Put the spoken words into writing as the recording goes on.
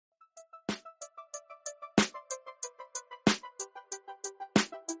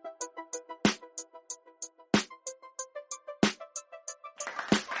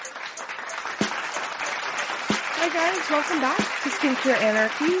guys, welcome back to Skincare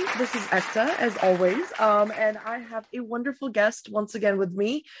Anarchy. This is Ekta, as always, and I have a wonderful guest once again with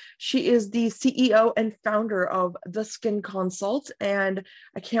me. She is the CEO and founder of The Skin Consult, and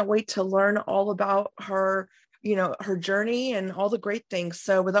I can't wait to learn all about her, her journey and all the great things.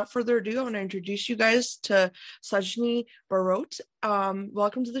 So, without further ado, I want to introduce you guys to Sajni Barot.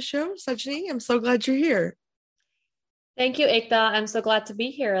 Welcome to the show, Sajni. I'm so glad you're here. Thank you, Ekta. I'm so glad to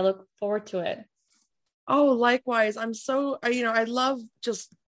be here. I look forward to it. Oh, likewise. I love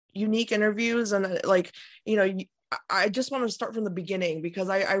just unique interviews and I just want to start from the beginning because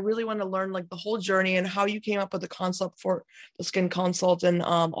I really want to learn like the whole journey and how you came up with the concept for the Skin Consult and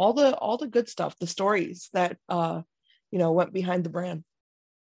all the good stuff, the stories that went behind the brand.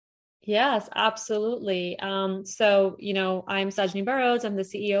 Yes, absolutely. I'm Sajni Burrows. I'm the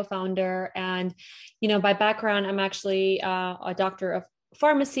CEO founder. And, by background, I'm actually a doctor of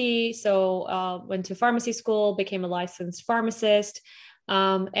pharmacy. So went to pharmacy school, became a licensed pharmacist,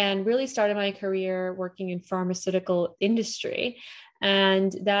 and really started my career working in pharmaceutical industry.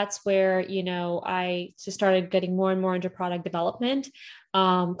 And that's where, I just started getting more and more into product development,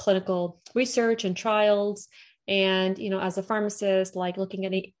 clinical research and trials. And, as a pharmacist, like looking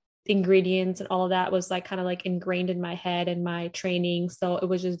at ingredients and all of that was like kind of like ingrained in my head and my training. So it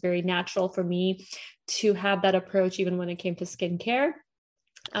was just very natural for me to have that approach, even when it came to skincare.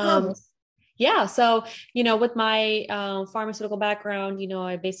 Huh. Yeah. So, with my pharmaceutical background,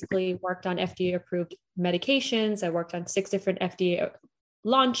 I basically worked on FDA approved medications. I worked on 6 different FDA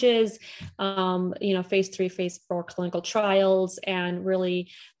launches, phase 3, phase 4 clinical trials, and really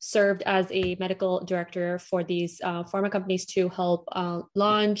served as a medical director for these pharma companies to help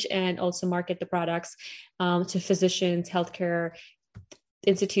launch and also market the products to physicians, healthcare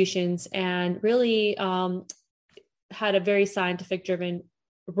institutions, and really had a very scientific driven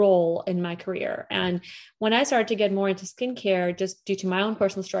role in my career. And when I started to get more into skincare, just due to my own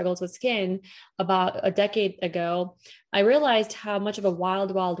personal struggles with skin about a decade ago, I realized how much of a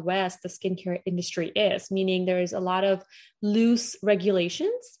wild, wild west the skincare industry is, meaning there's a lot of loose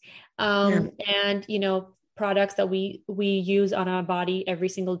regulations. Yeah. And, products that we use on our body every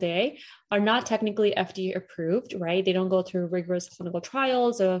single day are not technically FDA approved, right? They don't go through rigorous clinical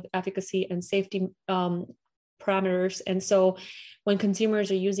trials of efficacy and safety parameters. And so when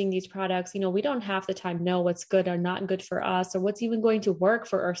consumers are using these products, we don't half the time know what's good or not good for us or what's even going to work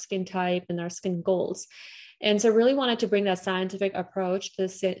for our skin type and our skin goals. And so really wanted to bring that scientific approach to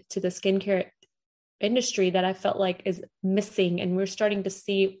the skincare industry that I felt like is missing. And we're starting to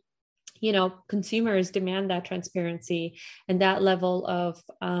see consumers demand that transparency and that level of,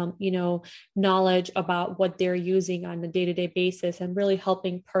 knowledge about what they're using on a day-to-day basis and really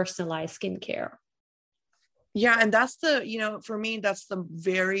helping personalize skincare. Yeah, and that's for me, that's the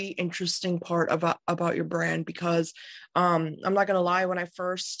very interesting part about your brand because I'm not gonna lie, when I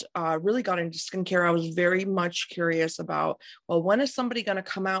first really got into skincare, I was very much curious about, well, when is somebody gonna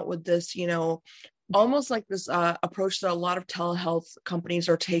come out with this, almost like this approach that a lot of telehealth companies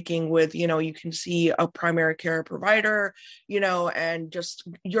are taking with, you can see a primary care provider, and just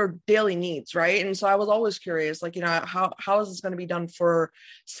your daily needs, right? And so I was always curious, like, how is this going to be done for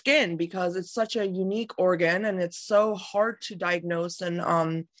skin? Because it's such a unique organ and it's so hard to diagnose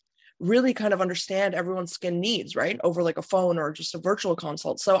and really kind of understand everyone's skin needs, right? Over like a phone or just a virtual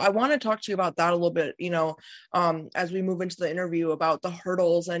consult. So I want to talk to you about that a little bit, as we move into the interview about the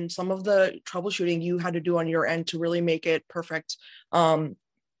hurdles and some of the troubleshooting you had to do on your end to really make it perfect. And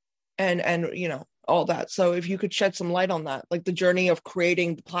all that. So if you could shed some light on that, like the journey of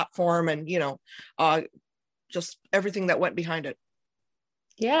creating the platform and, just everything that went behind it.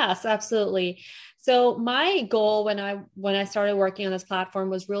 Yes, absolutely. So my goal when I started working on this platform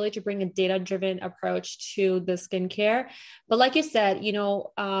was really to bring a data-driven approach to the skincare. But like you said,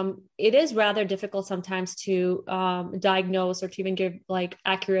 it is rather difficult sometimes to diagnose or to even give like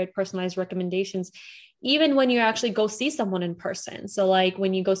accurate, personalized recommendations, even when you actually go see someone in person. So like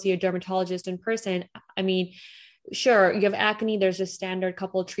when you go see a dermatologist in person, I mean, sure, you have acne, there's a standard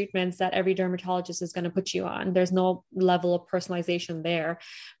couple of treatments that every dermatologist is going to put you on. There's no level of personalization there.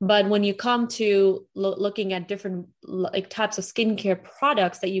 But when you come to looking at different like types of skincare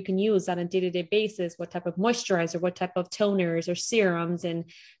products that you can use on a day-to-day basis, what type of moisturizer, what type of toners or serums and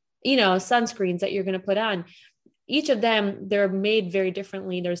sunscreens that you're going to put on, each of them, they're made very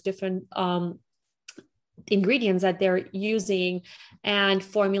differently. There's different ingredients that they're using and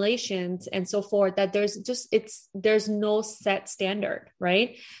formulations and so forth, that there's no set standard,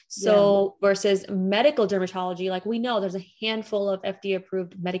 right? So versus medical dermatology, like we know there's a handful of FDA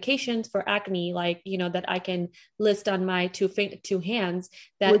approved medications for acne, like, that I can list on my two hands,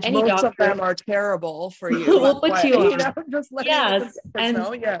 that which any most doctor of them are terrible for you. will put you on. Just letting the Yes.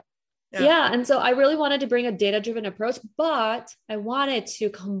 consumers know. Yeah. And so I really wanted to bring a data-driven approach, but I wanted to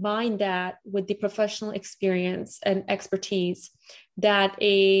combine that with the professional experience and expertise that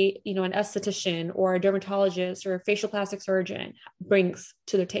an esthetician or a dermatologist or a facial plastic surgeon brings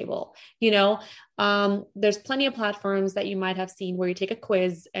to the table. There's plenty of platforms that you might have seen where you take a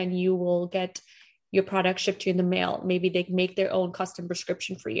quiz and you will get your product shipped to you in the mail. Maybe they make their own custom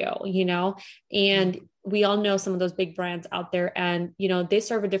prescription for you, and we all know some of those big brands out there, and, they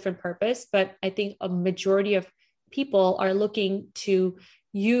serve a different purpose, but I think a majority of people are looking to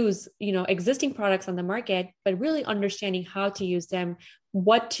use, existing products on the market, but really understanding how to use them,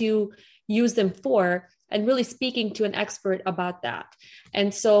 what to use them for, and really speaking to an expert about that.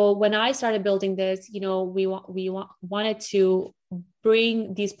 And so when I started building this, we wanted to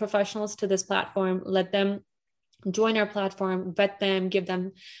bring these professionals to this platform, let them join our platform, vet them, give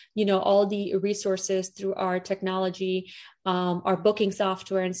them, all the resources through our technology, our booking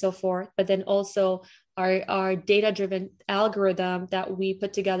software and so forth, but then also our data-driven algorithm that we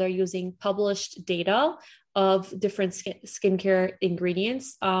put together using published data of different skincare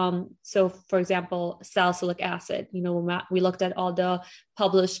ingredients. So for example, salicylic acid, we looked at all the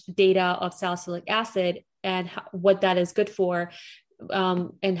published data of salicylic acid and what that is good for,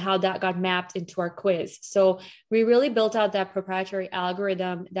 and how that got mapped into our quiz. So we really built out that proprietary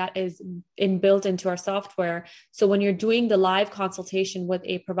algorithm that is built into our software. So when you're doing the live consultation with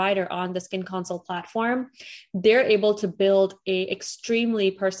a provider on the Skin Consult platform, they're able to build a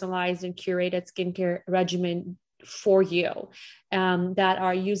extremely personalized and curated skincare regimen for you, that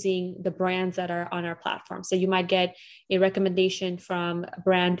are using the brands that are on our platform. So you might get a recommendation from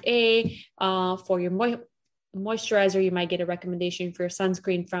brand A for your moisturizer. You might get a recommendation for your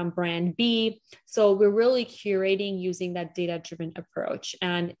sunscreen from brand B. So we're really curating using that data-driven approach.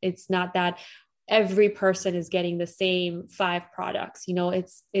 And it's not that every person is getting the same 5 products.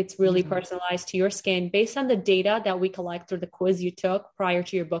 It's really personalized to your skin based on the data that we collect through the quiz you took prior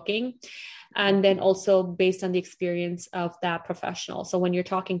to your booking. And then also based on the experience of that professional. So when you're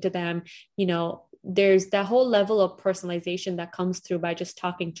talking to them, there's that whole level of personalization that comes through by just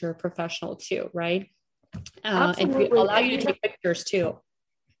talking to a professional too, right? And we allow you to take pictures too.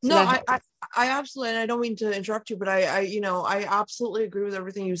 So I absolutely, and I don't mean to interrupt you, but I absolutely agree with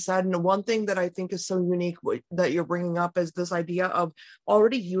everything you said. And one thing that I think is so unique that you're bringing up is this idea of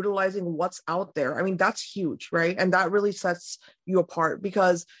already utilizing what's out there. I mean, that's huge, right? And that really sets you apart,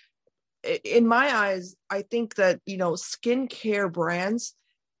 because in my eyes, I think that, skincare brands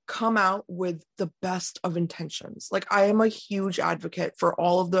come out with the best of intentions. Like, I am a huge advocate for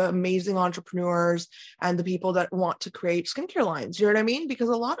all of the amazing entrepreneurs and the people that want to create skincare lines, you know what I mean? Because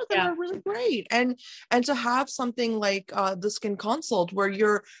a lot of them are really great. And to have something like the Skin Consult, where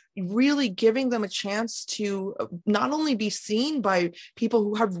you're really giving them a chance to not only be seen by people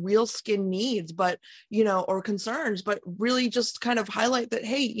who have real skin needs, but, or concerns, but really just kind of highlight that,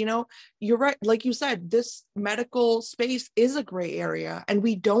 hey, you're right. Like you said, this medical space is a gray area, and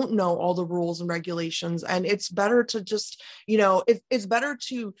we don't know all the rules and regulations. And it's better to just, it's better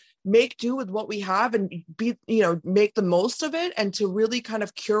to make do with what we have and be, make the most of it, and to really kind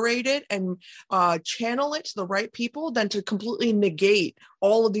of curate it and channel it to the right people, than to completely negate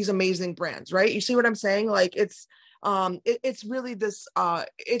all of these amazing brands, right? You see what I'm saying? Like, it's really this,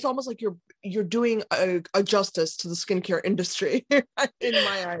 it's almost like you're doing a justice to the skincare industry in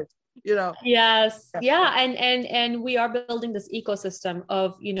my eyes. Yes. Yeah. And we are building this ecosystem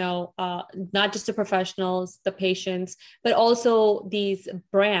of, not just the professionals, the patients, but also these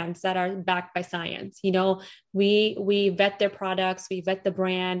brands that are backed by science. We vet their products, we vet the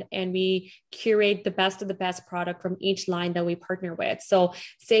brand, and we curate the best of the best product from each line that we partner with. So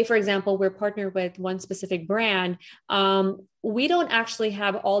say, for example, we're partnered with one specific brand. We don't actually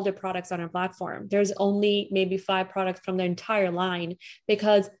have all the products on our platform. There's only maybe 5 products from the entire line,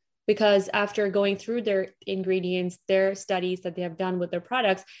 because after going through their ingredients, their studies that they have done with their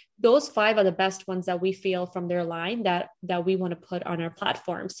products, those 5 are the best ones that we feel from their line that we want to put on our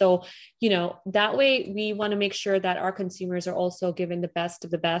platform. So, that way we want to make sure that our consumers are also given the best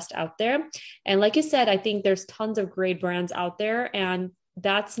of the best out there. And like you said, I think there's tons of great brands out there, and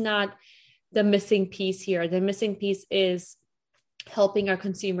that's not the missing piece here. The missing piece is helping our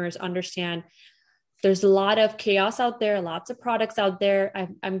consumers understand there's a lot of chaos out there, lots of products out there.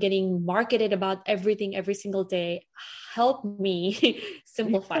 I'm getting marketed about everything every single day. Help me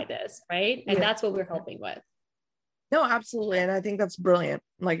simplify this, right? And Yeah. that's what we're helping with. No, absolutely. And I think that's brilliant,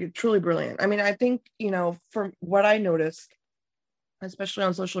 like truly brilliant. I mean, I think, from what I noticed, especially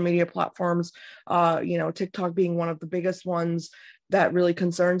on social media platforms, TikTok being one of the biggest ones that really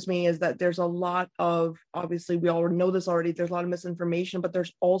concerns me, is that there's a lot of, obviously we all know this already, there's a lot of misinformation, but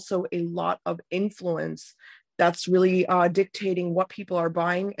there's also a lot of influence that's really dictating what people are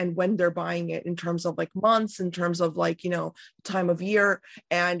buying and when they're buying it, in terms of like months, in terms of like, time of year.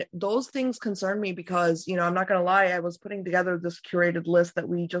 And those things concern me because, I'm not going to lie, I was putting together this curated list that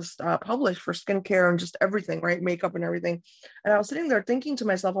we just published for skincare and just everything, right? Makeup and everything. And I was sitting there thinking to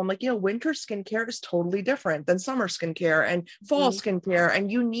myself, I'm like, winter skincare is totally different than summer skincare and fall skincare.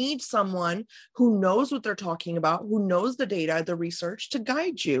 And you need someone who knows what they're talking about, who knows the data, the research to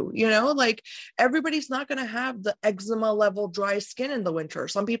guide you, like everybody's not going to have the eczema level dry skin in the winter.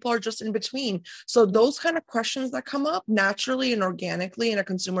 Some people are just in between. So those kind of questions that come up naturally and organically in a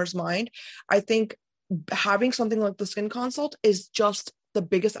consumer's mind, I think having something like the Skin Consult is just the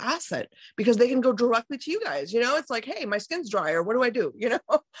biggest asset, because they can go directly to you guys. It's like, hey, my skin's dry, or what do I do?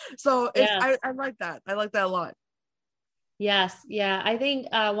 So Yes. I like that. I like that a lot. Yes. Yeah. I think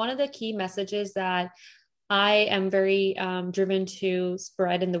one of the key messages that I am very driven to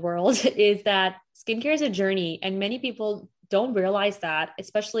spread in the world is that skincare is a journey, and many people don't realize that,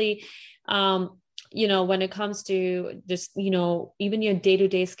 especially, when it comes to just, even your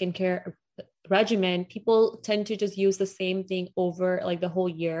day-to-day skincare regimen. People tend to just use the same thing over like the whole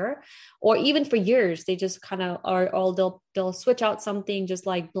year, or even for years. They just kind of are all, they'll switch out something just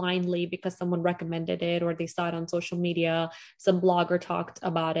like blindly because someone recommended it, or they saw it on social media, some blogger talked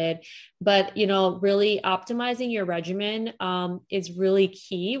about it. But really optimizing your regimen is really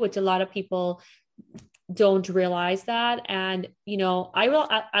key, which a lot of people don't realize that. And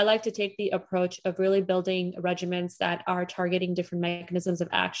I like to take the approach of really building regimens that are targeting different mechanisms of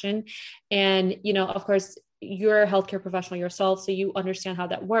action. And of course, you're a healthcare professional yourself, so you understand how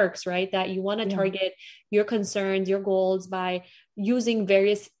that works, right? That you want to target your concerns, your goals, by using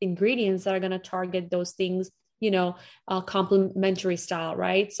various ingredients that are going to target those things, complementary style,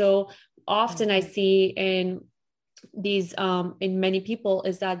 right? So often I see in many people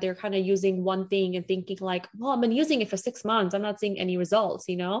is that they're kind of using one thing and thinking like, well, I've been using it for 6 months, I'm not seeing any results,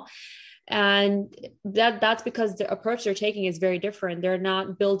 and that's because the approach they're taking is very different. They're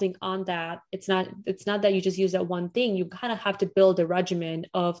not building on that. It's not that you just use that one thing. You kind of have to build a regimen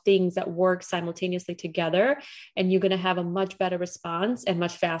of things that work simultaneously together, and you're going to have a much better response and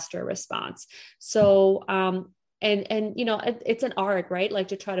much faster response. So and it's an art, right? Like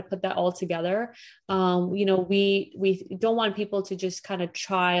to try to put that all together. We don't want people to just kind of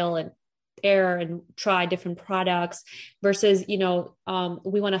trial and error and try different products versus we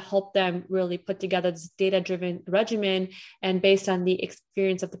want to help them really put together this data-driven regimen. And based on the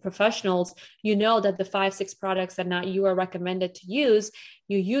experience of the professionals, that the 5-6 products that not you are recommended to use,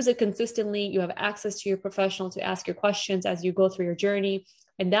 you use it consistently, you have access to your professional to ask your questions as you go through your journey,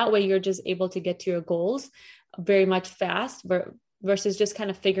 and that way you're just able to get to your goals very much fast versus just kind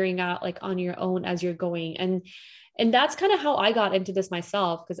of figuring out like on your own as you're going. And that's kind of how I got into this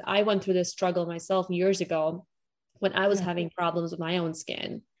myself, because I went through this struggle myself years ago when I was having problems with my own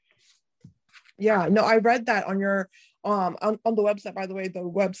skin. Yeah, no, I read that on your on the website. By the way, the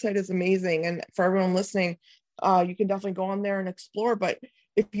website is amazing, and for everyone listening, you can definitely go on there and explore. But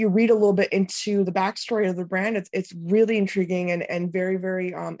if you read a little bit into the backstory of the brand, it's really intriguing and very,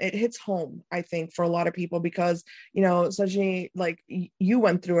 very it hits home, I think, for a lot of people, because Sajni, like you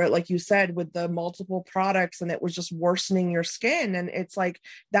went through it, like you said, with the multiple products, and it was just worsening your skin. And it's like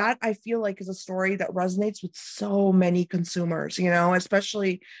that, I feel like, is a story that resonates with so many consumers,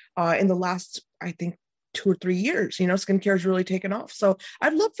 especially in the last, I think, 2 or 3 years, skincare has really taken off. So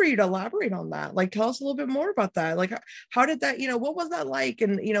I'd love for you to elaborate on that. Like, tell us a little bit more about that. Like, how did that, what was that like?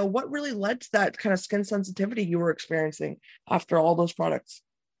 And, what really led to that kind of skin sensitivity you were experiencing after all those products?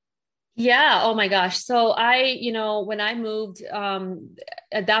 Yeah. Oh my gosh. So when I moved,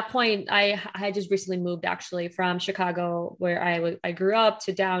 at that point, I had just recently moved actually from Chicago, where I grew up,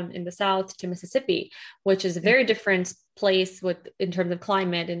 to down in the South to Mississippi, which is a very different place in terms of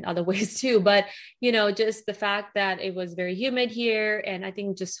climate and other ways too. But, just the fact that it was very humid here, and I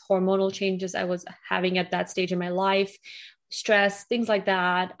think just hormonal changes I was having at that stage in my life stress, things like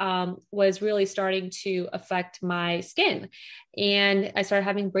that, was really starting to affect my skin. And I started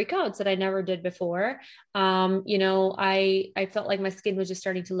having breakouts that I never did before. I felt like my skin was just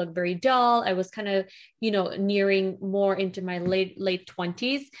starting to look very dull. I was kind of, nearing more into my late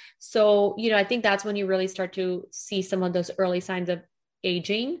 20s. So, I think that's when you really start to see some of those early signs of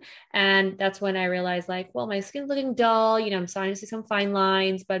aging. And that's when I realized, like, well, my skin's looking dull, I'm starting to see some fine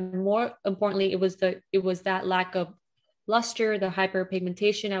lines, but more importantly, it was that lack of luster, the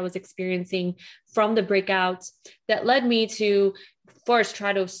hyperpigmentation I was experiencing from the breakouts that led me to first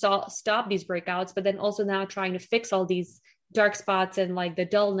try to stop these breakouts, but then also now trying to fix all these dark spots and like the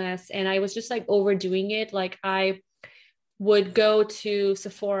dullness. And I was just like overdoing it. Like I would go to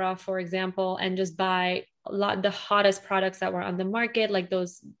Sephora, for example, and just buy the hottest products that were on the market, like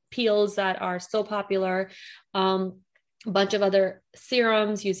those peels that are so popular. A bunch of other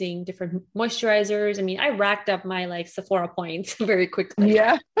serums using different moisturizers. I mean, I racked up my like Sephora points very quickly.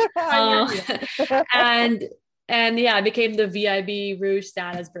 Yeah. Uh, and yeah, I became the VIB Rouge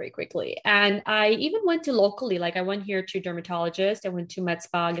status very quickly. And I even went to locally, like I went here to dermatologist, I went to med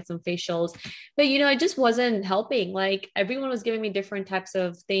spa, get some facials, but it just wasn't helping. Like everyone was giving me different types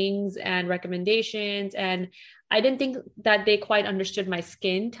of things and recommendations. And I didn't think that they quite understood my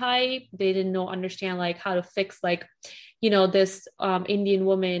skin type. They didn't understand like how to fix like, this Indian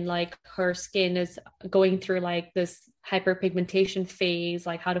woman, like her skin is going through like this hyperpigmentation phase,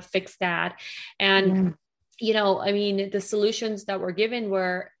 like how to fix that. And I mean, the solutions that were given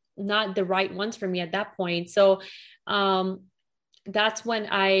were not the right ones for me at that point. So, that's when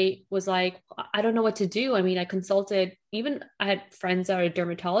I was like, I don't know what to do. I mean, I consulted, even I had friends that are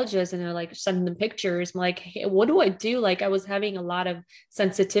dermatologists and they're like sending them pictures. I'm like, hey, what do I do? Like I was having a lot of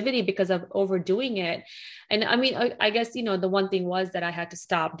sensitivity because of overdoing it. And I mean, I guess, the one thing was that I had to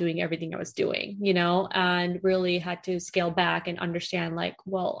stop doing everything I was doing, and really had to scale back and understand like,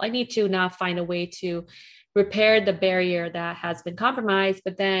 well, I need to now find a way to repair the barrier that has been compromised,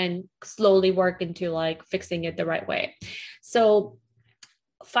 but then slowly work into like fixing it the right way. So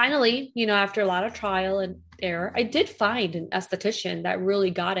finally, after a lot of trial and error, I did find an esthetician that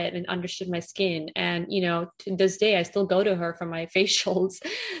really got it and understood my skin. And, to this day, I still go to her for my facials.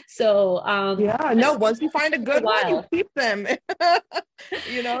 So, yeah, no, once you find a good one, you while. keep them.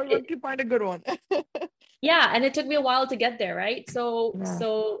 Once you find a good one. Yeah, and it took me a while to get there, right? So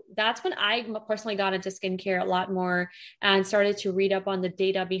Yeah. that's when I personally got into skincare a lot more and started to read up on the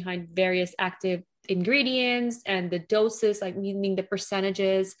data behind various active ingredients and the doses, like meaning the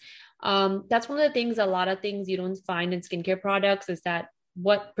percentages. That's one of the things, a lot of things you don't find in skincare products is that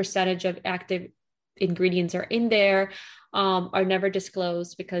what percentage of active ingredients are in there, are never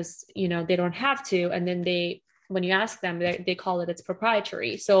disclosed because they don't have to, and then when you ask them, they call it's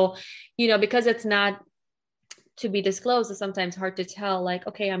proprietary. So because it's not to be disclosed, is sometimes hard to tell, like,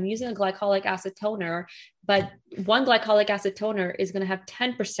 okay, I'm using a glycolic acid toner, but one glycolic acid toner is going to have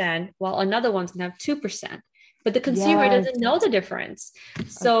 10% while another one's going to have 2%, but the consumer Yes. doesn't know the difference.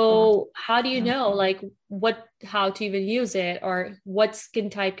 So how do you know like how to even use it, or what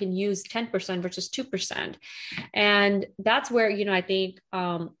skin type can use 10% versus 2%? And that's where, I think,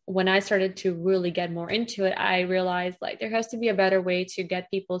 when I started to really get more into it, I realized like there has to be a better way to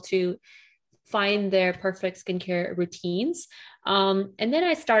get people to find their perfect skincare routines. And then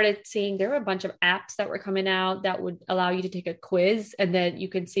I started seeing there were a bunch of apps that were coming out that would allow you to take a quiz, and then you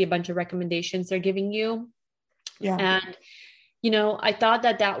can see a bunch of recommendations they're giving you. Yeah. And, I thought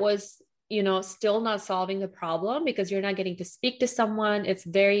that was, still not solving the problem because you're not getting to speak to someone. It's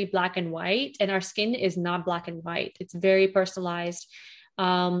very black and white, and our skin is not black and white. It's very personalized.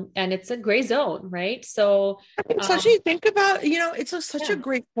 And it's a gray zone, right? So, Especially think about, it's such a yeah.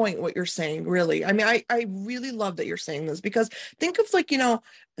 great point what you're saying, really. I mean, I really love that you're saying this, because think of like,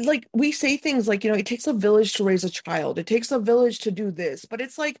 like we say things like, it takes a village to raise a child. It takes a village to do this. But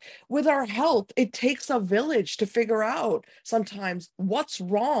it's like with our health, it takes a village to figure out sometimes what's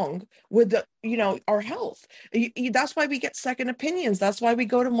wrong with our health. That's why we get second opinions. That's why we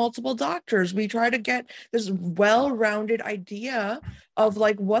go to multiple doctors. We try to get this well-rounded idea of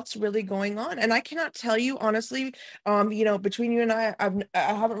like what's really going on. And I cannot tell you honestly, between you and I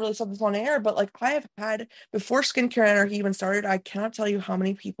haven't really said this on air, but like I have had, before Skincare Anarchy even started, I cannot tell you how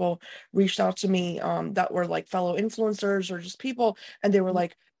many people reached out to me that were like fellow influencers or just people, and they were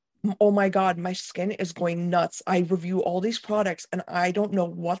like, Oh my God, my skin is going nuts. I review all these products and I don't know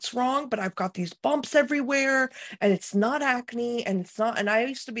what's wrong, but I've got these bumps everywhere and it's not acne and it's not, and I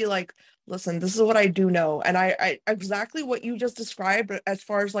used to be like, listen, this is what I do know. And I exactly what you just described as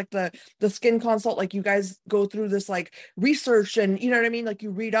far as like the skin consult, like you guys go through this like research and you know what I mean? Like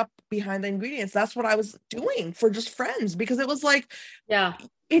you read up behind the ingredients. That's what I was doing for just friends because it was like, Yeah.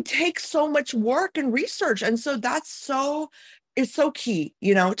 it takes so much work and research. And so it's so key,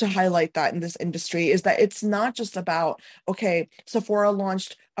 you know, to highlight that in this industry is that it's not just about, okay, Sephora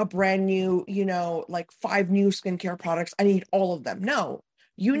launched a brand new, you know, like 5 new skincare products. I need all of them. No,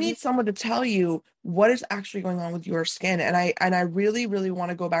 you Mhm. need someone to tell you what is actually going on with your skin. And I really, really want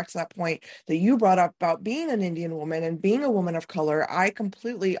to go back to that point that you brought up about being an Indian woman and being a woman of color. I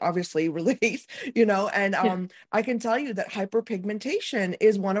completely obviously relate, you know, and Yeah. I can tell you that hyperpigmentation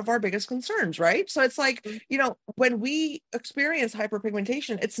is one of our biggest concerns, right? So it's like, you know, when we experience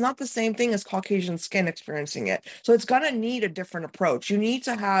hyperpigmentation, it's not the same thing as Caucasian skin experiencing it. So it's going to need a different approach. You need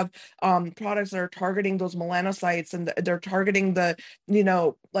to have products that are targeting those melanocytes and they're targeting the, you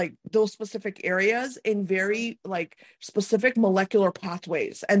know, like those specific areas in very like specific molecular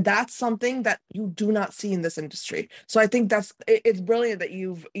pathways. And that's something that you do not see in this industry. So I think it's brilliant that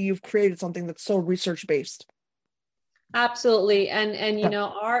you've created something that's so research based. Absolutely. And you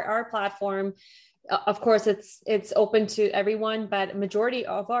know, our platform, of course, it's open to everyone, but majority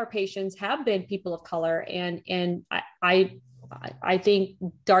of our patients have been people of color, and I think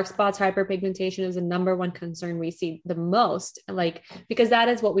dark spots, hyperpigmentation is the number one concern we see the most, like because that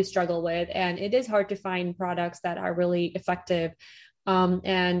is what we struggle with, and it is hard to find products that are really effective.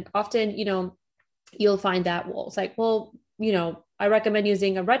 And often, you know, you'll find that, well, it's like, well, you know, I recommend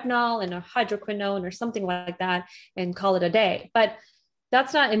using a retinol and a hydroquinone or something like that and call it a day. But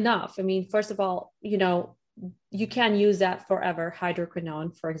that's not enough. I mean, first of all, you know, you can use that forever,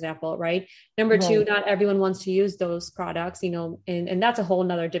 hydroquinone, for example, right? Number two, Right. not everyone wants to use those products, you know, and that's a whole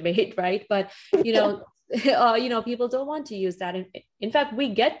nother debate, right? But, you know, you know, people don't want to use that. And in fact, we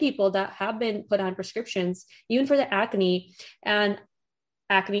get people that have been put on prescriptions, even for the acne, and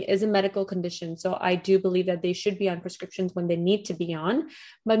acne is a medical condition. So I do believe that they should be on prescriptions when they need to be on.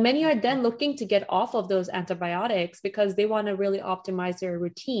 But many are then looking to get off of those antibiotics because they want to really optimize their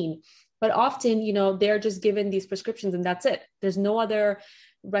routine. But often, you know, they're just given these prescriptions and that's it. There's no other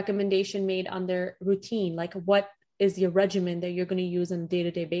recommendation made on their routine, like what is your regimen that you're going to use on a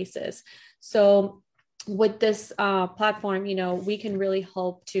day-to-day basis. So with this platform, you know, we can really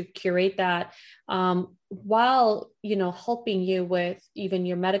help to curate that, while, you know, helping you with even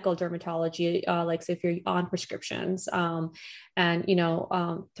your medical dermatology, like say if you're on prescriptions, and, you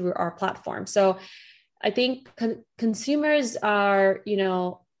know, through our platform. So I think consumers are, you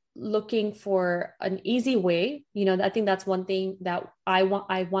know, looking for an easy way. You know, I think that's one thing that I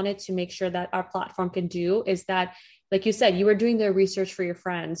wanted to make sure that our platform can do is that, like you said, you were doing the research for your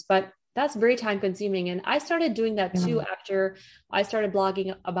friends, but that's very time consuming. And I started doing that too Yeah. after I started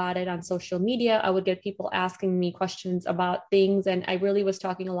blogging about it on social media. I would get people asking me questions about things. And I really was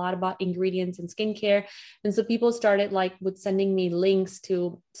talking a lot about ingredients and skincare. And so people started like with sending me links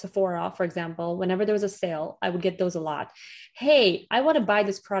to Sephora, for example. Whenever there was a sale, I would get those a lot. Hey, I want to buy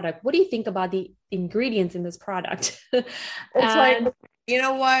this product. What do you think about the ingredients in this product? It's like, And you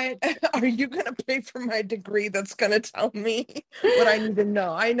know what? Are you gonna pay for my degree that's gonna tell me what I need to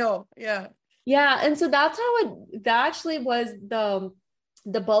know? I know. Yeah. yeah, and so that's how that actually was the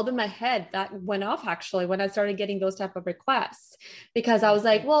bulb in my head that went off actually when I started getting those type of requests, because I was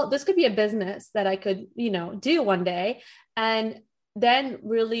like, well, this could be a business that I could, you know, do one day. And then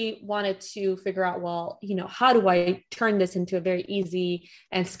really wanted to figure out, well, you know, how do I turn this into a very easy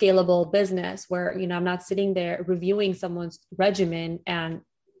and scalable business where, you know, I'm not sitting there reviewing someone's regimen and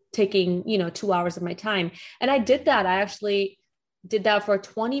taking, you know, 2 hours of my time. And I did that. I actually did that for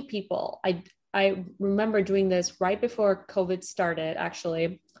 20 people. I remember doing this right before COVID started,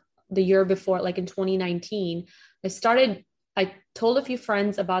 actually, the year before, like in 2019. I told a few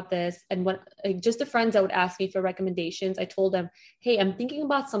friends about this, and what like, just the friends that would ask me for recommendations, I told them, hey, I'm thinking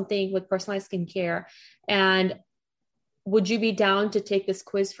about something with personalized skincare. And would you be down to take this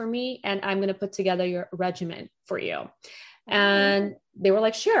quiz for me? And I'm going to put together your regimen for you. And they were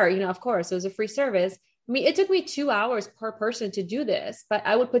like, sure, you know, of course, it was a free service. I mean, it took me 2 hours per person to do this, but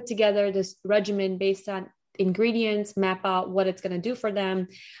I would put together this regimen based on ingredients, map out what it's going to do for them,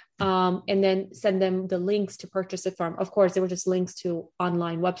 and then send them the links to purchase it from. Of course, they were just links to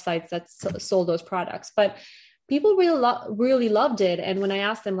online websites that sold those products, but people really loved it. And when I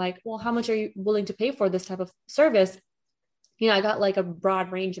asked them, like, well, how much are you willing to pay for this type of service? You know, I got like a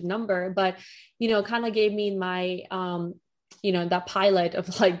broad range of number, but, you know, kind of gave me my that pilot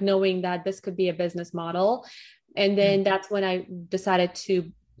of like knowing that this could be a business model. And then that's when I decided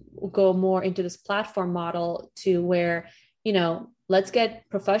to go more into this platform model, to where, let's get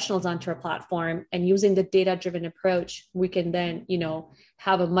professionals onto a platform, and using the data driven approach, we can then,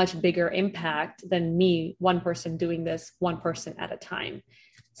 have a much bigger impact than me, one person doing this, one person at a time.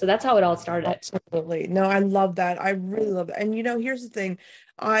 So that's how it all started. Absolutely. No, I love that. I really love that. And, here's the thing.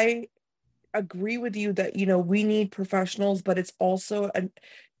 I agree with you that, we need professionals, but it's also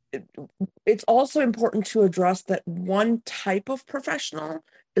important to address that one type of professional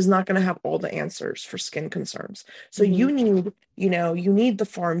is not going to have all the answers for skin concerns. So you need, you need the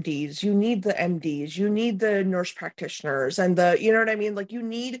PharmDs, you need the MDs, you need the nurse practitioners, and you know what I mean? Like, you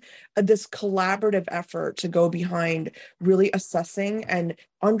need this collaborative effort to go behind really assessing and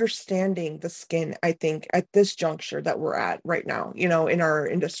understanding the skin, I think, at this juncture that we're at right now, in our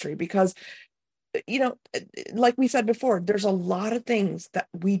industry, because like we said before, there's a lot of things that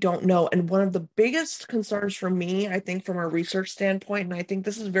we don't know. And one of the biggest concerns for me, I think, from a research standpoint, and I think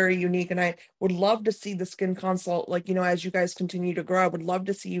this is very unique, and I would love to see the Skin Consult, like, as you guys continue to grow, I would love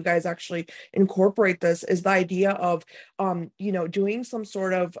to see you guys actually incorporate this, is the idea of, doing some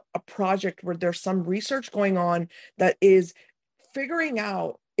sort of a project where there's some research going on that is figuring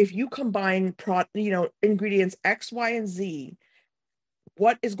out, if you combine ingredients X, Y, and Z,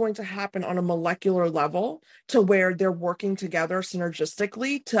 what is going to happen on a molecular level to where they're working together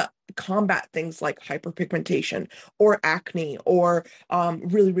synergistically to combat things like hyperpigmentation or acne or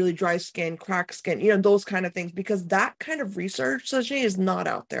really, really dry skin, cracked skin, those kind of things, because that kind of research, Sajni, is not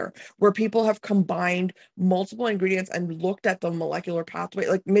out there, where people have combined multiple ingredients and looked at the molecular pathway,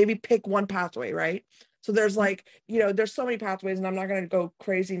 like maybe pick one pathway, right? So there's like, there's so many pathways, and I'm not going to go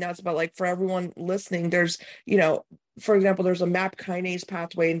crazy nuts, but like, for everyone listening, there's, for example, there's a MAP kinase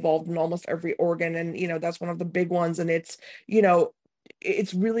pathway involved in almost every organ. And, that's one of the big ones. And it's,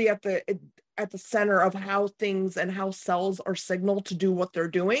 it's really at the center of how things and how cells are signaled to do what they're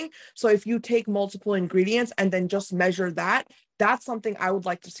doing. So if you take multiple ingredients and then just measure that, that's something I would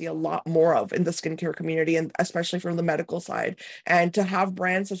like to see a lot more of in the skincare community, and especially from the medical side. And to have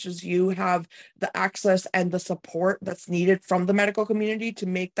brands such as you have the access and the support that's needed from the medical community to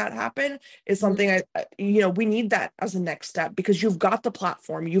make that happen is something we need that as a next step, because you've got the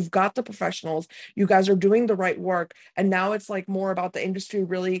platform, you've got the professionals, you guys are doing the right work. And now it's like more about the industry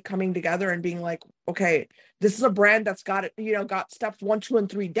really coming together and being like, okay, this is a brand that's got it, got steps 1, 2,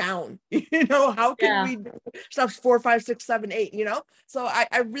 and 3 down. How can we do steps 4, 5, 6, 7, 8? So I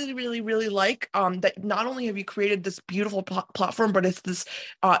really, really, really like that. Not only have you created this beautiful platform, but it's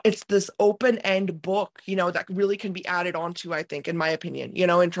this open end book, that really can be added onto, I think, in my opinion,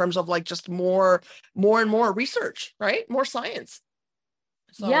 in terms of like just more and more research, right? More science.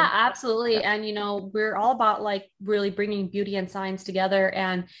 So, yeah, absolutely. Yeah. And, we're all about like really bringing beauty and science together.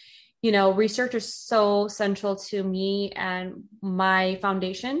 And research is so central to me and my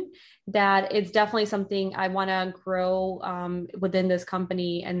foundation that it's definitely something I want to grow within this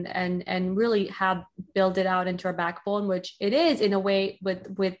company and really have build it out into our backbone, which it is in a way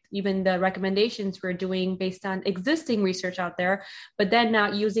with even the recommendations we're doing based on existing research out there, but then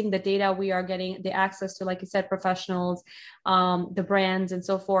now using the data we are getting the access to, like you said, professionals, the brands and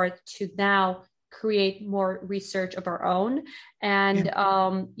so forth, to now create more research of our own and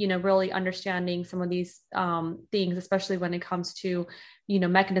really understanding some of these things, especially when it comes to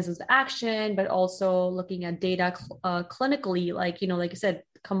mechanisms of action, but also looking at data clinically, like you said,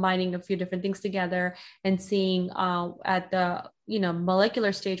 combining a few different things together and seeing at the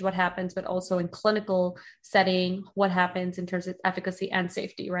molecular stage what happens, but also in clinical setting what happens in terms of efficacy and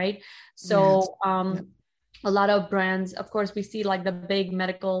safety, right? So a lot of brands, of course, we see like the big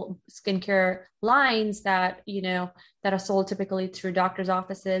medical skincare lines that, that are sold typically through doctors'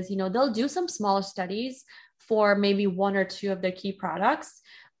 offices, they'll do some smaller studies for maybe 1 or 2 of their key products.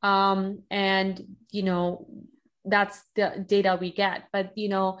 And, that's the data we get. But,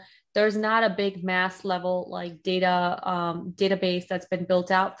 there's not a big mass level like database that's been built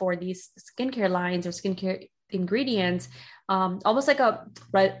out for these skincare lines or skincare ingredients, almost like a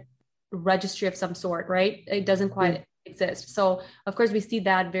registry of some sort, right? It doesn't quite exist. So of course we see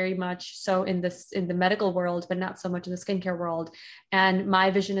that very much so in the medical world, but not so much in the skincare world. And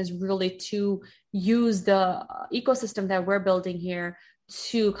my vision is really to use the ecosystem that we're building here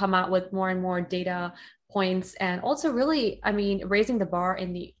to come out with more and more data points, and also really, raising the bar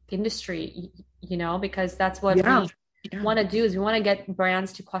in the industry, because that's what we want to do, is we want to get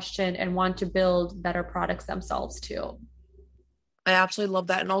brands to question and want to build better products themselves too. I absolutely love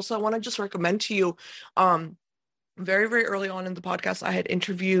that. And also I want to just recommend to you, very, very early on in the podcast, I had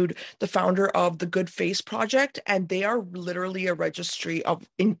interviewed the founder of the Good Face Project, and they are literally a registry of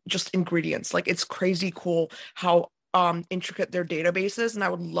just ingredients. Like, it's crazy cool how intricate their database is, and I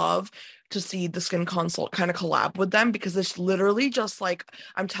would love to see the Skin Consult kind of collab with them, because it's literally just like,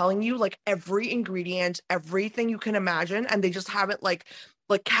 I'm telling you, like every ingredient, everything you can imagine, and they just have it like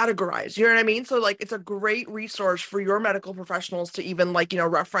categorized, you know what I mean? So like it's a great resource for your medical professionals to even like,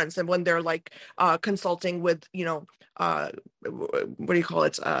 reference, and when they're like consulting with, what do you call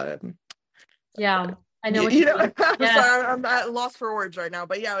it? Yeah, I know what you mean. I'm Yes. sorry, I'm at loss for words right now,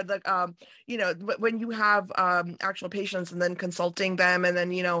 but yeah, like when you have actual patients and then consulting them, and then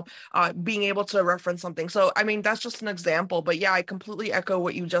being able to reference something. So I mean, that's just an example, but yeah, I completely echo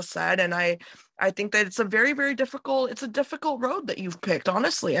what you just said, and I think that it's a very, very difficult road that you've picked,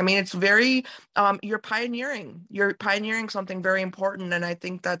 honestly. I mean, it's very you're pioneering something very important, and I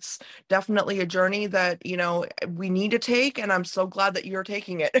think that's definitely a journey that we need to take, and I'm so glad that you're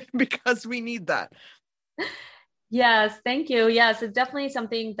taking it because we need that. Yes, thank you. Yes, it's definitely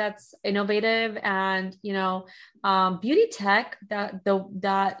something that's innovative, and beauty tech,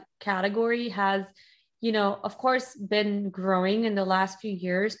 that category has, of course, been growing in the last few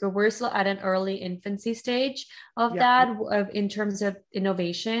years, but we're still at an early infancy stage of Yeah. that, in terms of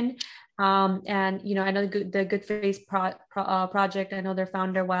innovation. And I know the Good Face project. I know their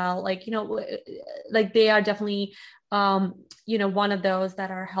founder well. Like they are definitely one of those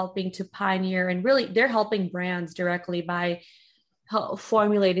that are helping to pioneer, and really they're helping brands directly by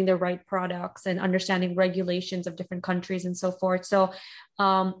formulating the right products and understanding regulations of different countries and so forth. So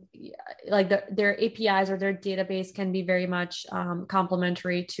like their APIs or their database can be very much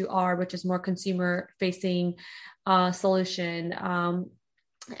complementary to our, which is more consumer facing solution.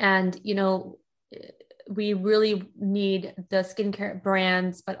 And we really need the skincare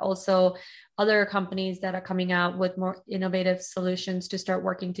brands, but also other companies that are coming out with more innovative solutions to start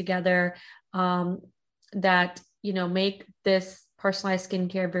working together, that make this personalized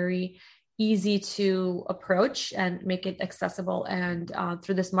skincare very easy to approach and make it accessible. And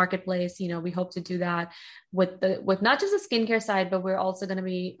through this marketplace, we hope to do that with not just the skincare side, but we're also going to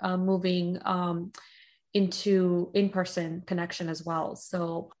be moving into in-person connection as well.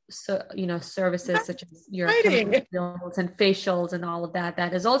 So services such as your chemicals and facials and all of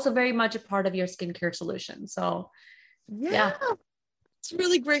that is also very much a part of your skincare solution. So yeah. It's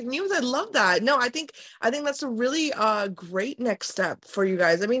really great news. I love that. No, I think that's a really great next step for you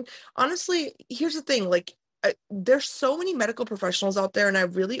guys. I mean, honestly, here's the thing, like there's so many medical professionals out there, and I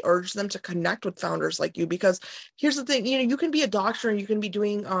really urge them to connect with founders like you, because here's the thing, you can be a doctor and you can be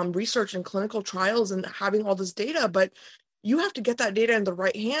doing research and clinical trials and having all this data, but you have to get that data in the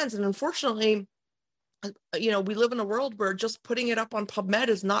right hands. And unfortunately, we live in a world where just putting it up on PubMed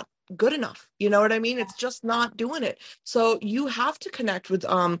is not good enough. You know what I mean? It's just not doing it. So you have to connect with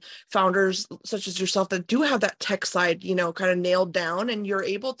founders such as yourself that do have that tech side, kind of nailed down, and you're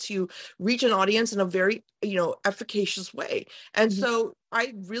able to reach an audience in a very, efficacious way. And so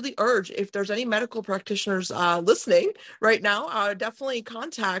I really urge, if there's any medical practitioners listening right now, definitely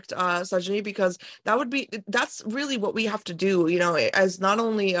contact Sajani, because that's really what we have to do, as not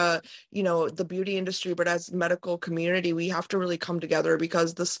only the beauty industry, but as medical community, we have to really come together,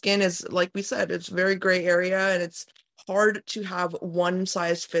 because the skin is, like we said, it's a very gray area, and it's hard to have one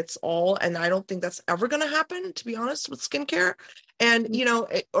size fits all. And I don't think that's ever going to happen, to be honest, with skincare and,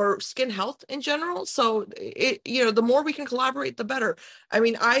 or skin health in general. So the more we can collaborate, the better. I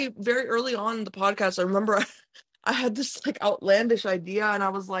mean, I very early on in the podcast, I remember I had this like outlandish idea, and I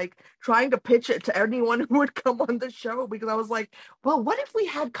was like trying to pitch it to anyone who would come on the show, because I was like, well, what if we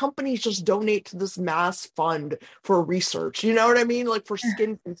had companies just donate to this mass fund for research? You know what I mean? Like for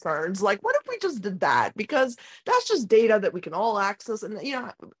skin concerns. Like, what if we just did that? Because that's just data that we can all access. And,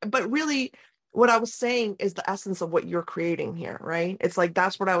 but really, what I was saying is the essence of what you're creating here, right? It's like,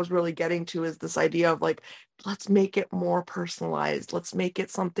 that's what I was really getting to, is this idea of like, let's make it more personalized. Let's make it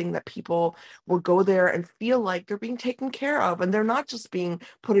something that people will go there and feel like they're being taken care of, and they're not just being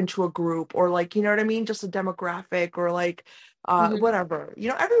put into a group, or like, you know what I mean? Just a demographic, or like, whatever,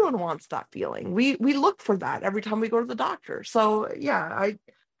 everyone wants that feeling. We look for that every time we go to the doctor. So yeah,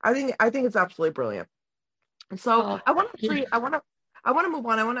 I think it's absolutely brilliant. So I want to move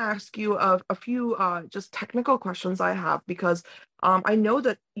on. I want to ask you a few just technical questions I have, because I know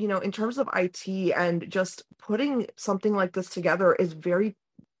that, in terms of IT and just putting something like this together is very,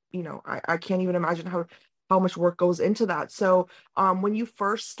 I can't even imagine how much work goes into that. So when you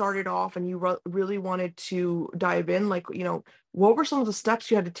first started off and you really wanted to dive in, like, what were some of the steps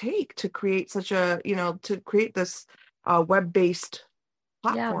you had to take to create to create this web-based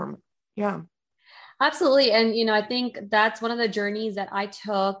Yeah. platform? Yeah. Absolutely. And, I think that's one of the journeys that I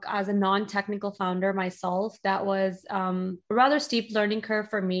took as a non-technical founder myself. That was a rather steep learning curve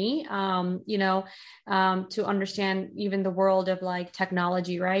for me, to understand even the world of like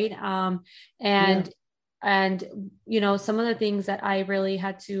technology, right? Yeah. And and some of the things that I really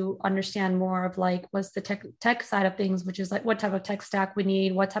had to understand more of like was the tech side of things, which is like what type of tech stack we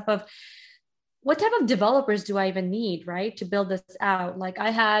need, what type of developers do I even need, right, to build this out? Like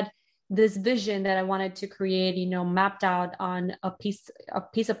I had this vision that I wanted to create, mapped out on a piece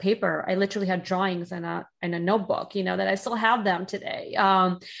of paper. I literally had drawings in a notebook, that I still have them today.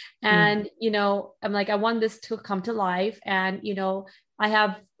 Mm. And I'm like, I want this to come to life, and I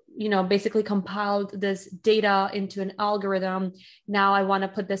have basically compiled this data into an algorithm. Now I want to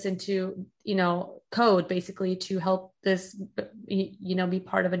put this into code basically to help this be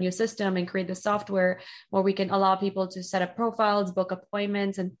part of a new system and create the software where we can allow people to set up profiles, book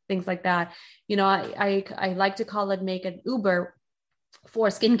appointments, and things like that. I like to call it make an Uber for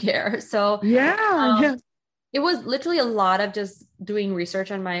skincare. So Yeah, um, yeah, it was literally a lot of just doing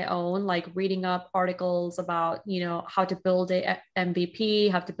research on my own, like reading up articles about, how to build a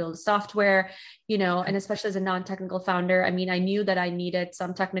MVP, how to build software, and especially as a non-technical founder, I mean, I knew that I needed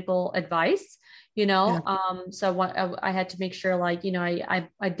some technical advice, yeah, so I had to make sure, like,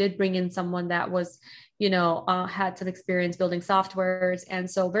 I did bring in someone that was, had some experience building softwares.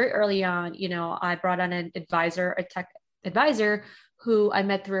 And so very early on, I brought on an advisor, a tech advisor, who I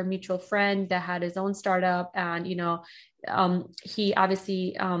met through a mutual friend that had his own startup. And, he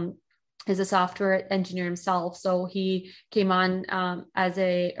obviously is a software engineer himself. So he came on as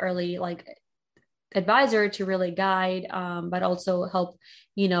a early like advisor to really guide, but also help,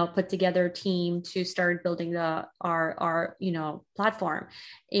 put together a team to start building our platform.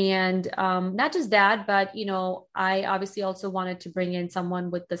 And not just that, but I obviously also wanted to bring in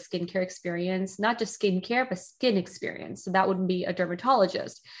someone with the skincare experience, not just skincare, but skin experience. So that would be a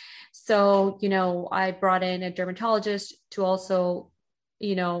dermatologist. So I brought in a dermatologist to also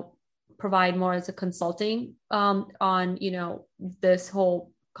provide more as a consulting on this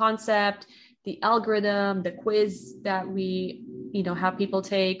whole concept, the algorithm, the quiz that we, have people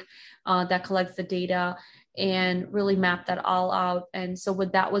take that collects the data and really map that all out. And so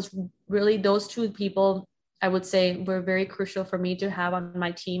what that was really those two people, I would say, were very crucial for me to have on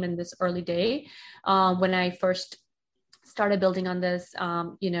my team in this early day when I first started building on this,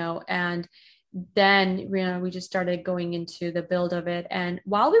 and then we just started going into the build of it. And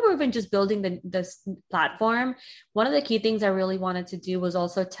while we were even just building this platform, one of the key things I really wanted to do was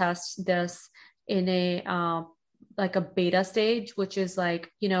also test this in a like a beta stage, which is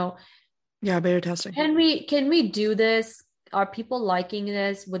like, yeah. Beta testing. can we do this? Are people liking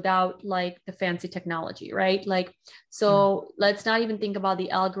this without like the fancy technology, right? Like, Yeah. so let's not even think about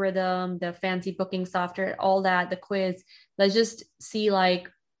the algorithm, the fancy booking software, all that, the quiz. Let's just see, like,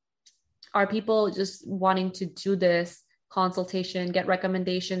 are people just wanting to do this consultation, get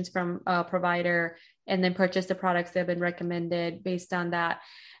recommendations from a provider, and then purchase the products that have been recommended based on that?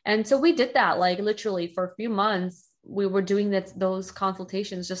 And so we did that, like literally for a few months. We were doing those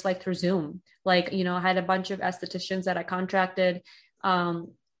consultations just like through Zoom. Like, I had a bunch of estheticians that I contracted,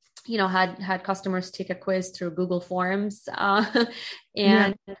 had customers take a quiz through Google Forms, Yeah.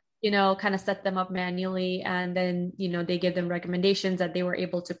 and kind of set them up manually. And then, they give them recommendations that they were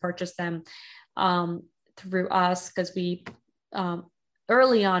able to purchase them through us, because we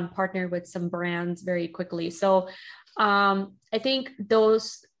early on partnered with some brands very quickly. So I think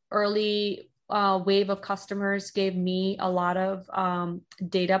those early wave of customers gave me a lot of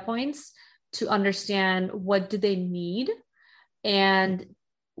data points to understand what do they need, and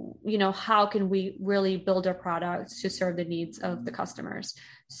how can we really build our products to serve the needs of the customers.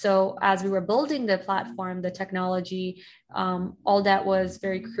 So as we were building the platform, the technology, all that was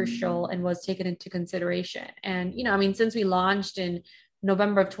very crucial and was taken into consideration. And I mean, since we launched in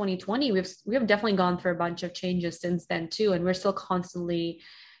November of 2020, we have definitely gone through a bunch of changes since then too, and we're still constantly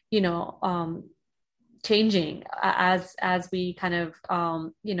changing as we kind of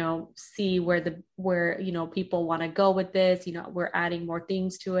see where people want to go with this. We're adding more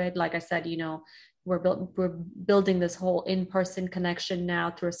things to it. Like I said, we're building this whole in-person connection now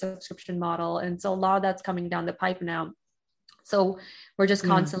through a subscription model, and so a lot of that's coming down the pipe now. So we're just Yeah.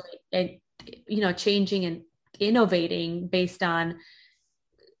 constantly changing and innovating based on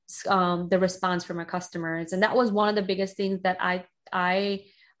the response from our customers. And that was one of the biggest things that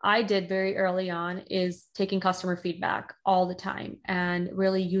I did very early on, is taking customer feedback all the time and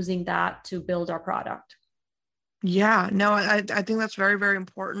really using that to build our product. Yeah, no, I think that's very, very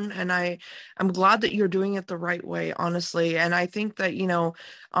important. And I'm glad that you're doing it the right way, honestly. And I think that,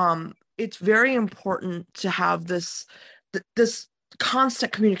 it's very important to have this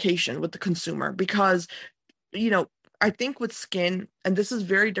constant communication with the consumer, because I think with skin, and this is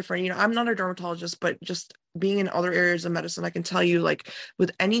very different, I'm not a dermatologist, but just being in other areas of medicine, I can tell you, like,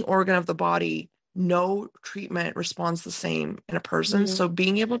 with any organ of the body, no treatment responds the same in a person. Mhm. So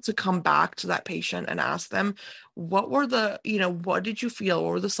being able to come back to that patient and ask them, what did you feel?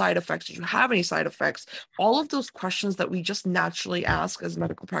 What were the side effects? Did you have any side effects? All of those questions that we just naturally ask as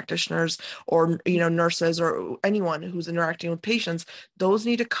medical practitioners, or, nurses, or anyone who's interacting with patients, those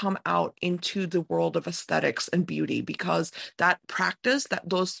need to come out into the world of aesthetics and beauty, because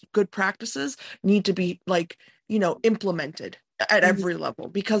those good practices need to be, like, implemented at Mhm. every level,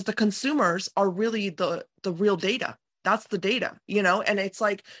 because the consumers are really the real data. That's the data, and it's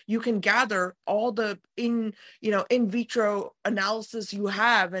like you can gather all the in vitro analysis you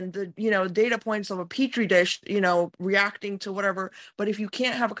have, and the data points of a petri dish reacting to whatever, but if you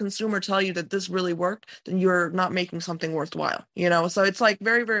can't have a consumer tell you that this really worked, then you're not making something worthwhile. So it's like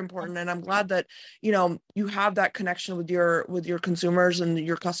very, very important, and I'm glad that you have that connection with your consumers and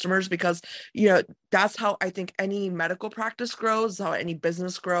your customers, because that's how I think any medical practice grows, how any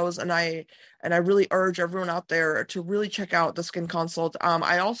business grows. And I really urge everyone out there to really check out the Skin Consult.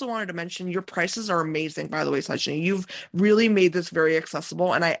 I also wanted to mention your prices are amazing, by the way, Sajini. You've really made this very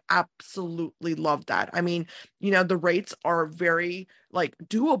accessible, and I absolutely love that. I mean, the rates are very, like,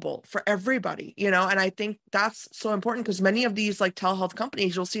 doable for everybody, and I think that's so important, because many of these, like, telehealth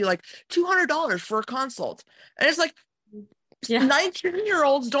companies, you'll see like $200 for a consult. And it's like, Yeah.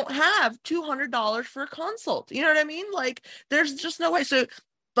 19-year-olds don't have $200 for a consult. You know what I mean? Like, there's just no way. So,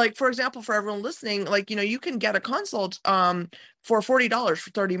 like, for example, for everyone listening, like, you can get a consult for $40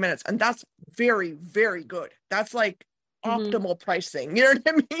 for 30 minutes. And that's very, very good. That's like Mhm. optimal pricing. You know what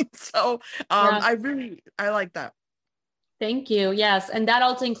I mean? So Yeah. I like that. Thank you. Yes. And that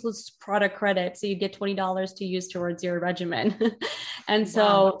also includes product credit. So you get $20 to use towards your regimen. And Wow.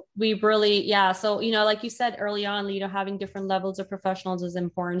 so we really, yeah. So, like you said early on, having different levels of professionals is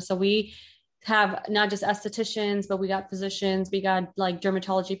important. So we have not just estheticians, but we got physicians, we got like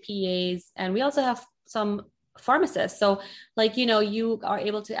dermatology PAs, and we also have some pharmacists. So, like, you are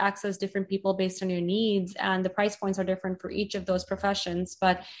able to access different people based on your needs, and the price points are different for each of those professions.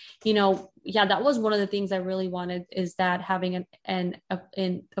 But, yeah, that was one of the things I really wanted, is that having an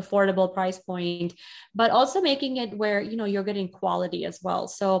affordable price point, but also making it where, you're getting quality as well.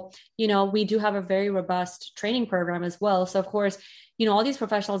 So, we do have a very robust training program as well. So, of course, all these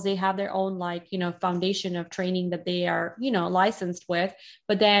professionals, they have their own, like, foundation of training that they are, licensed with.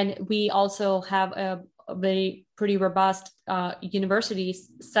 But then we also have a very pretty robust university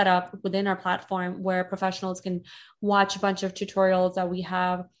set up within our platform, where professionals can watch a bunch of tutorials that we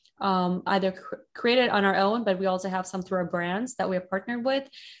have either created on our own, but we also have some through our brands that we have partnered with.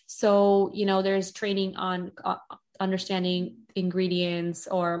 So, there's training on understanding ingredients,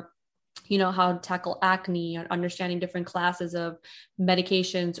 or how to tackle acne, and understanding different classes of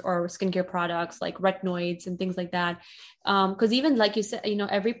medications or skincare products like retinoids and things like that. Because even like you said,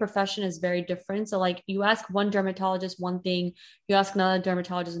 every profession is very different. So, like, you ask one dermatologist one thing, you ask another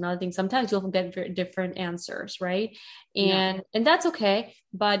dermatologist another thing. Sometimes you'll get different answers, right? Yeah. And that's okay.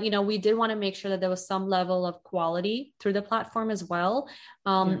 But we did want to make sure that there was some level of quality through the platform as well.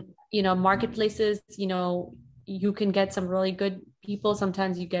 Yeah. Marketplaces, you can get some really good people.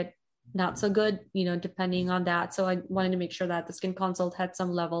 Sometimes you get not so good, depending on that. So I wanted to make sure that the Skin Consult had some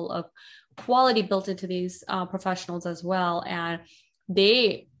level of quality built into these professionals as well. And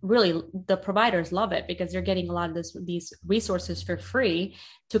they really, the providers love it, because they're getting a lot of these resources for free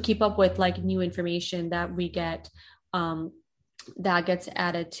to keep up with, like, new information that we get that gets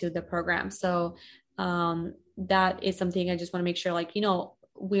added to the program. So that is something I just want to make sure, like,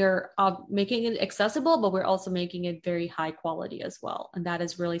 we're making it accessible, but we're also making it very high quality as well. And that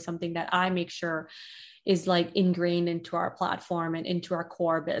is really something that I make sure is, like, ingrained into our platform and into our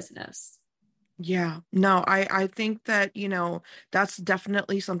core business. Yeah, no, I think that, that's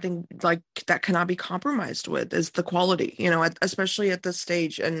definitely something, like, that cannot be compromised with, is the quality, especially at this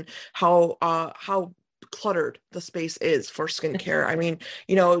stage, and how cluttered the space is for skincare. I mean,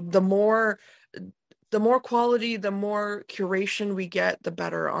 the more quality, the more curation we get, the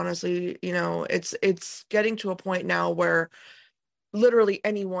better. Honestly, it's getting to a point now where literally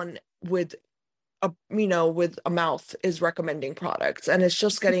anyone with a mouth is recommending products, and it's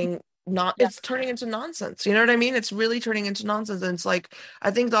just getting not Yeah. it's turning into nonsense. You know what I mean? It's really turning into nonsense. And it's like,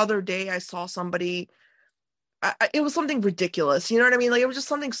 I think the other day I saw somebody it was something ridiculous. You know what I mean? Like it was just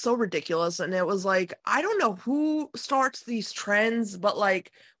something so ridiculous. And it was like, I don't know who starts these trends, but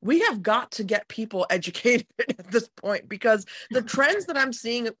like we have got to get people educated at this point, because the trends that I'm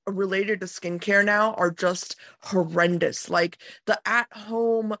seeing related to skincare now are just horrendous. Like the at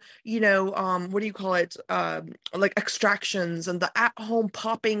home, what do you call it? Like extractions, and the at home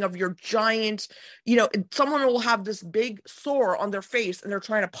popping of your giant, someone will have this big sore on their face and they're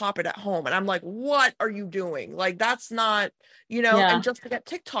trying to pop it at home. And I'm like, what are you doing? Like, that's not, Yeah. and just to get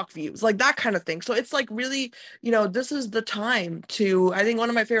TikTok views, like that kind of thing. So it's like really, this is the time to, I think one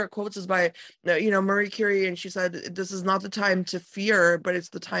of my favorite quotes is by, Marie Curie. And she said, this is not the time to fear, but it's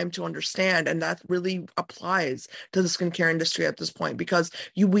the time to understand. And that really applies to the skincare industry at this point, because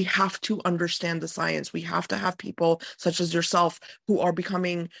we have to understand the science. We have to have people such as yourself who are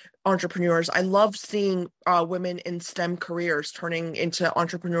becoming entrepreneurs. I love seeing women in STEM careers turning into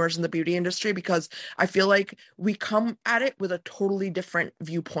entrepreneurs in the beauty industry, because I feel like we come at it with a totally different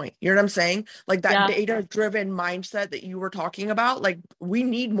viewpoint. You know what I'm saying? Like that Yeah. data-driven mindset that you were talking about, like we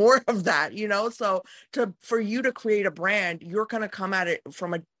need more of that, So for you to create a brand, you're going to come at it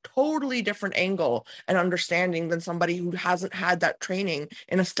from a totally different angle and understanding than somebody who hasn't had that training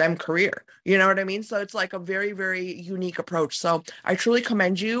in a STEM career. You know what I mean? So it's like a very, very unique approach. So I truly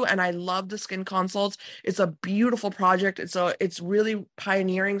commend you, and I love the Skin Consults. It's a beautiful project. It's really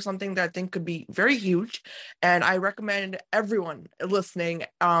pioneering something that I think could be very huge, and I recommend everyone listening,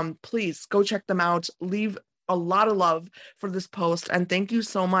 please go check them out. Leave a lot of love for this post, and thank you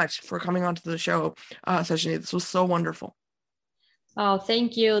so much for coming onto the show, Sajani. This was so wonderful. Oh,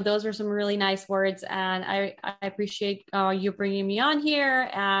 thank you. Those were some really nice words, and I appreciate you bringing me on here,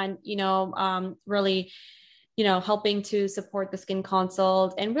 and really, helping to support the Skin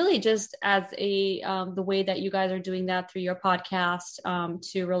Consult, and really just as a the way that you guys are doing that through your podcast,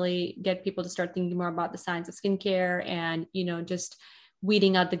 to really get people to start thinking more about the science of skincare, and just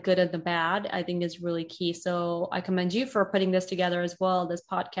weeding out the good and the bad, I think is really key. So I commend you for putting this together as well, this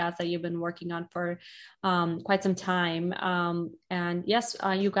podcast that you've been working on for quite some time. And yes,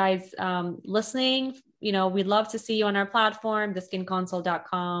 you guys listening, we'd love to see you on our platform,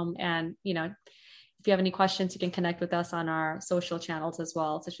 theskinconsult.com. And, if you have any questions, you can connect with us on our social channels as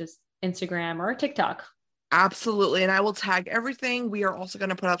well, such as Instagram or TikTok. Absolutely. And I will tag everything. We are also going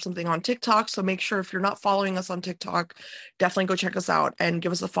to put up something on TikTok. So make sure, if you're not following us on TikTok, definitely go check us out and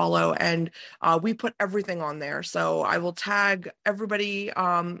give us a follow. And we put everything on there. So I will tag everybody,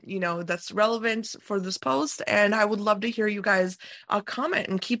 that's relevant for this post. And I would love to hear you guys comment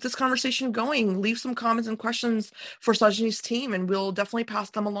and keep this conversation going. Leave some comments and questions for Sajani's team, and we'll definitely pass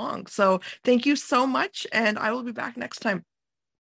them along. So thank you so much. And I will be back next time.